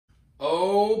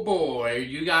Oh boy, are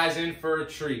you guys in for a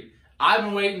treat. I've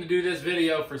been waiting to do this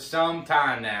video for some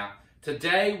time now.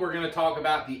 Today we're going to talk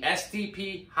about the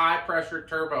SDP high pressure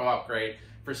turbo upgrade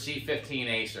for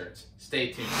C15 Acerts.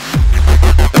 Stay tuned.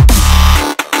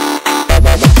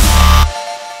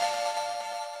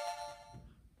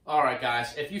 Alright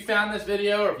guys, if you found this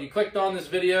video or if you clicked on this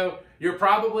video, you're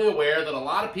probably aware that a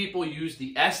lot of people use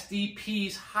the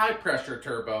SDP's high pressure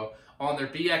turbo on their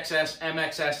BXS,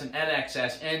 MXS, and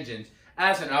NXS engines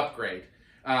as an upgrade.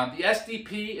 The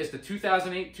SDP is the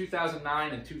 2008,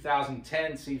 2009, and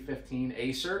 2010 C15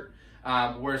 Acert,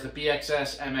 whereas the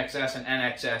BXS, MXS, and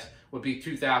NXS would be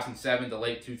 2007 to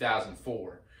late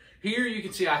 2004. Here you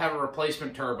can see I have a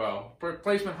replacement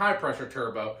high pressure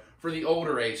turbo for the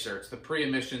older Acerts, the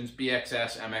pre-emissions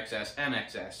BXS, MXS,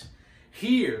 NXS.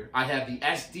 Here I have the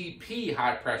SDP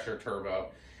high pressure turbo,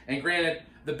 and granted,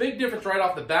 the big difference right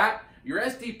off the bat, your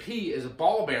SDP is a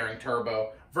ball bearing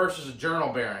turbo versus a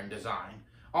journal bearing design.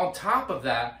 On top of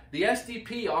that, the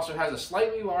SDP also has a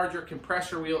slightly larger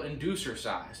compressor wheel inducer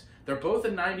size. They're both a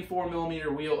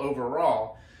 94mm wheel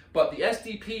overall, but the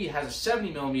SDP has a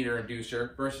 70mm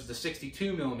inducer versus the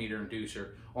 62mm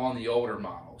inducer on the older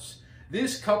models.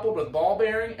 This, coupled with ball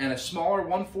bearing and a smaller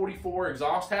 144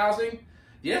 exhaust housing,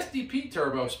 the SDP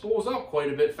turbo spools up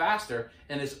quite a bit faster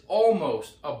and is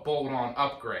almost a bolt-on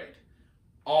upgrade.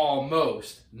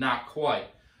 Almost, not quite.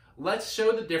 Let's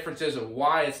show the differences of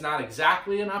why it's not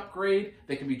exactly an upgrade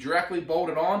that can be directly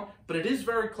bolted on, but it is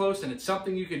very close and it's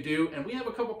something you can do, and we have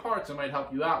a couple parts that might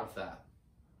help you out with that.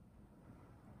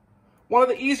 One of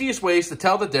the easiest ways to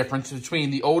tell the difference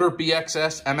between the older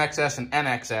BXS, MXS, and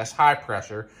NXS high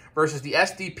pressure versus the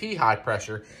SDP high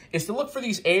pressure is to look for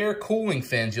these air cooling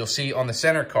fins you'll see on the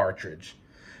center cartridge.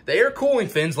 The air cooling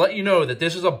fins let you know that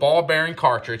this is a ball bearing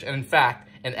cartridge and in fact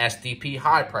an SDP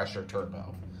high pressure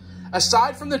turbo.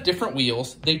 Aside from the different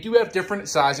wheels, they do have different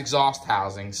size exhaust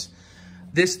housings.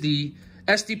 The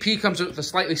SDP comes with a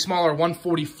slightly smaller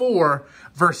 144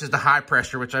 versus the high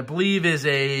pressure, which I believe is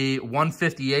a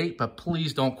 158, but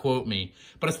please don't quote me.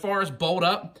 But as far as bolt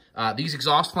up, these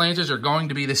exhaust flanges are going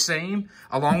to be the same,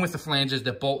 along with the flanges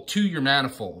that bolt to your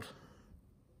manifold.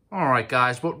 All right,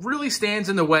 guys, what really stands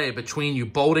in the way between you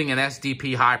bolting an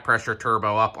SDP high pressure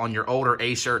turbo up on your older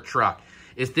Acert truck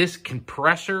is this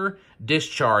compressor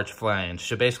discharge flange.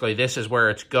 So basically this is where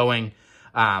it's going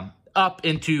up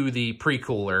into the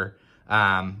pre-cooler.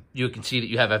 You can see that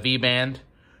you have a V-band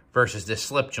versus this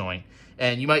slip joint.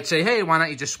 And you might say, hey, why not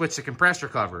you just switch the compressor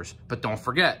covers? But don't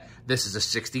forget, this is a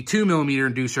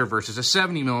 62mm inducer versus a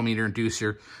 70mm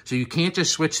inducer, so you can't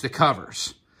just switch the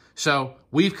covers. So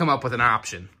we've come up with an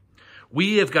option.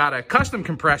 We have got a custom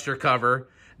compressor cover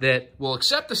that will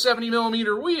accept the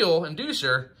 70mm wheel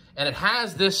inducer, and it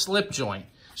has this slip joint.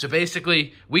 So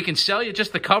basically, we can sell you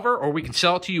just the cover, or we can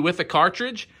sell it to you with a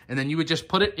cartridge, and then you would just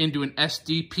put it into an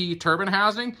SDP turbine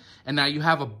housing, and now you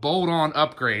have a bolt-on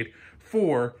upgrade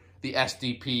for the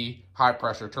SDP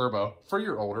high-pressure turbo for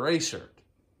your older Acert.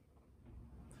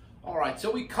 All right,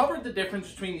 so we covered the difference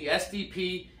between the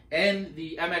SDP and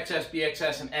the MXS,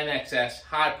 BXS, and NXS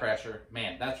high-pressure.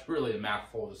 Man, that's really a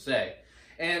mouthful to say.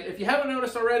 And if you haven't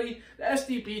noticed already, the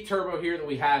SDP turbo here that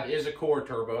we have is a core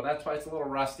turbo. That's why it's a little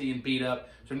rusty and beat up.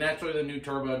 So naturally the new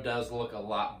turbo does look a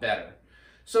lot better.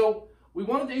 So we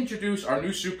wanted to introduce our new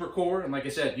supercore. And like I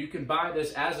said, you can buy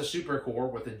this as a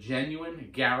supercore with a genuine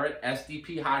Garrett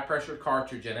SDP high pressure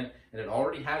cartridge in it. And it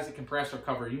already has the compressor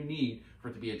cover you need for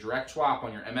it to be a direct swap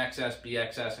on your MXS,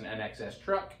 BXS, and NXS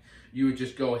truck. You would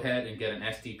just go ahead and get an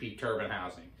SDP turbine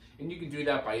housing. And you can do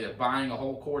that by either buying a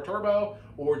whole core turbo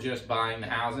or just buying the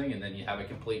housing, and then you have a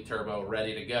complete turbo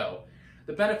ready to go.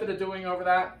 The benefit of doing over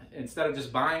that, instead of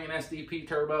just buying an SDP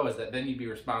turbo, is that then you'd be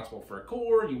responsible for a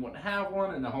core, you wouldn't have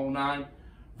one, and the whole nine.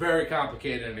 Very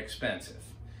complicated and expensive.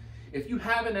 If you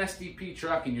have an SDP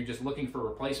truck and you're just looking for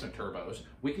replacement turbos,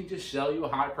 we can just sell you a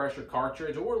high pressure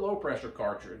cartridge or low pressure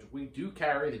cartridge. We do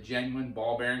carry the genuine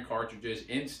ball bearing cartridges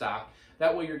in stock.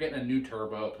 That way you're getting a new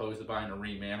turbo opposed to buying a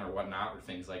reman or whatnot or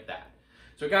things like that.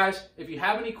 So guys, if you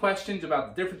have any questions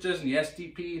about the differences in the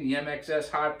SDP and the MXS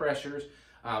high pressures,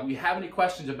 you have any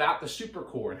questions about the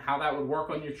supercore and how that would work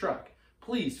on your truck,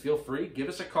 please feel free, give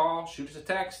us a call, shoot us a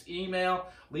text, email,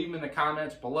 leave them in the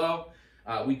comments below.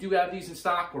 We do have these in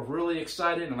stock. We're really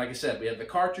excited. And like I said, we have the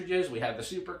cartridges, we have the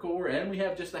supercore, and we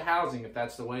have just the housing if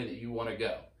that's the way that you want to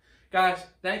go. Guys,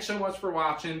 thanks so much for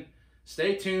watching.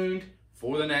 Stay tuned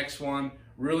for the next one.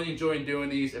 Really enjoying doing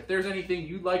these. If there's anything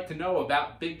you'd like to know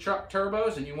about big truck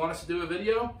turbos and you want us to do a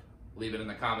video, leave it in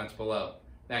the comments below.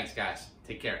 Thanks, guys.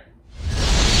 Take care.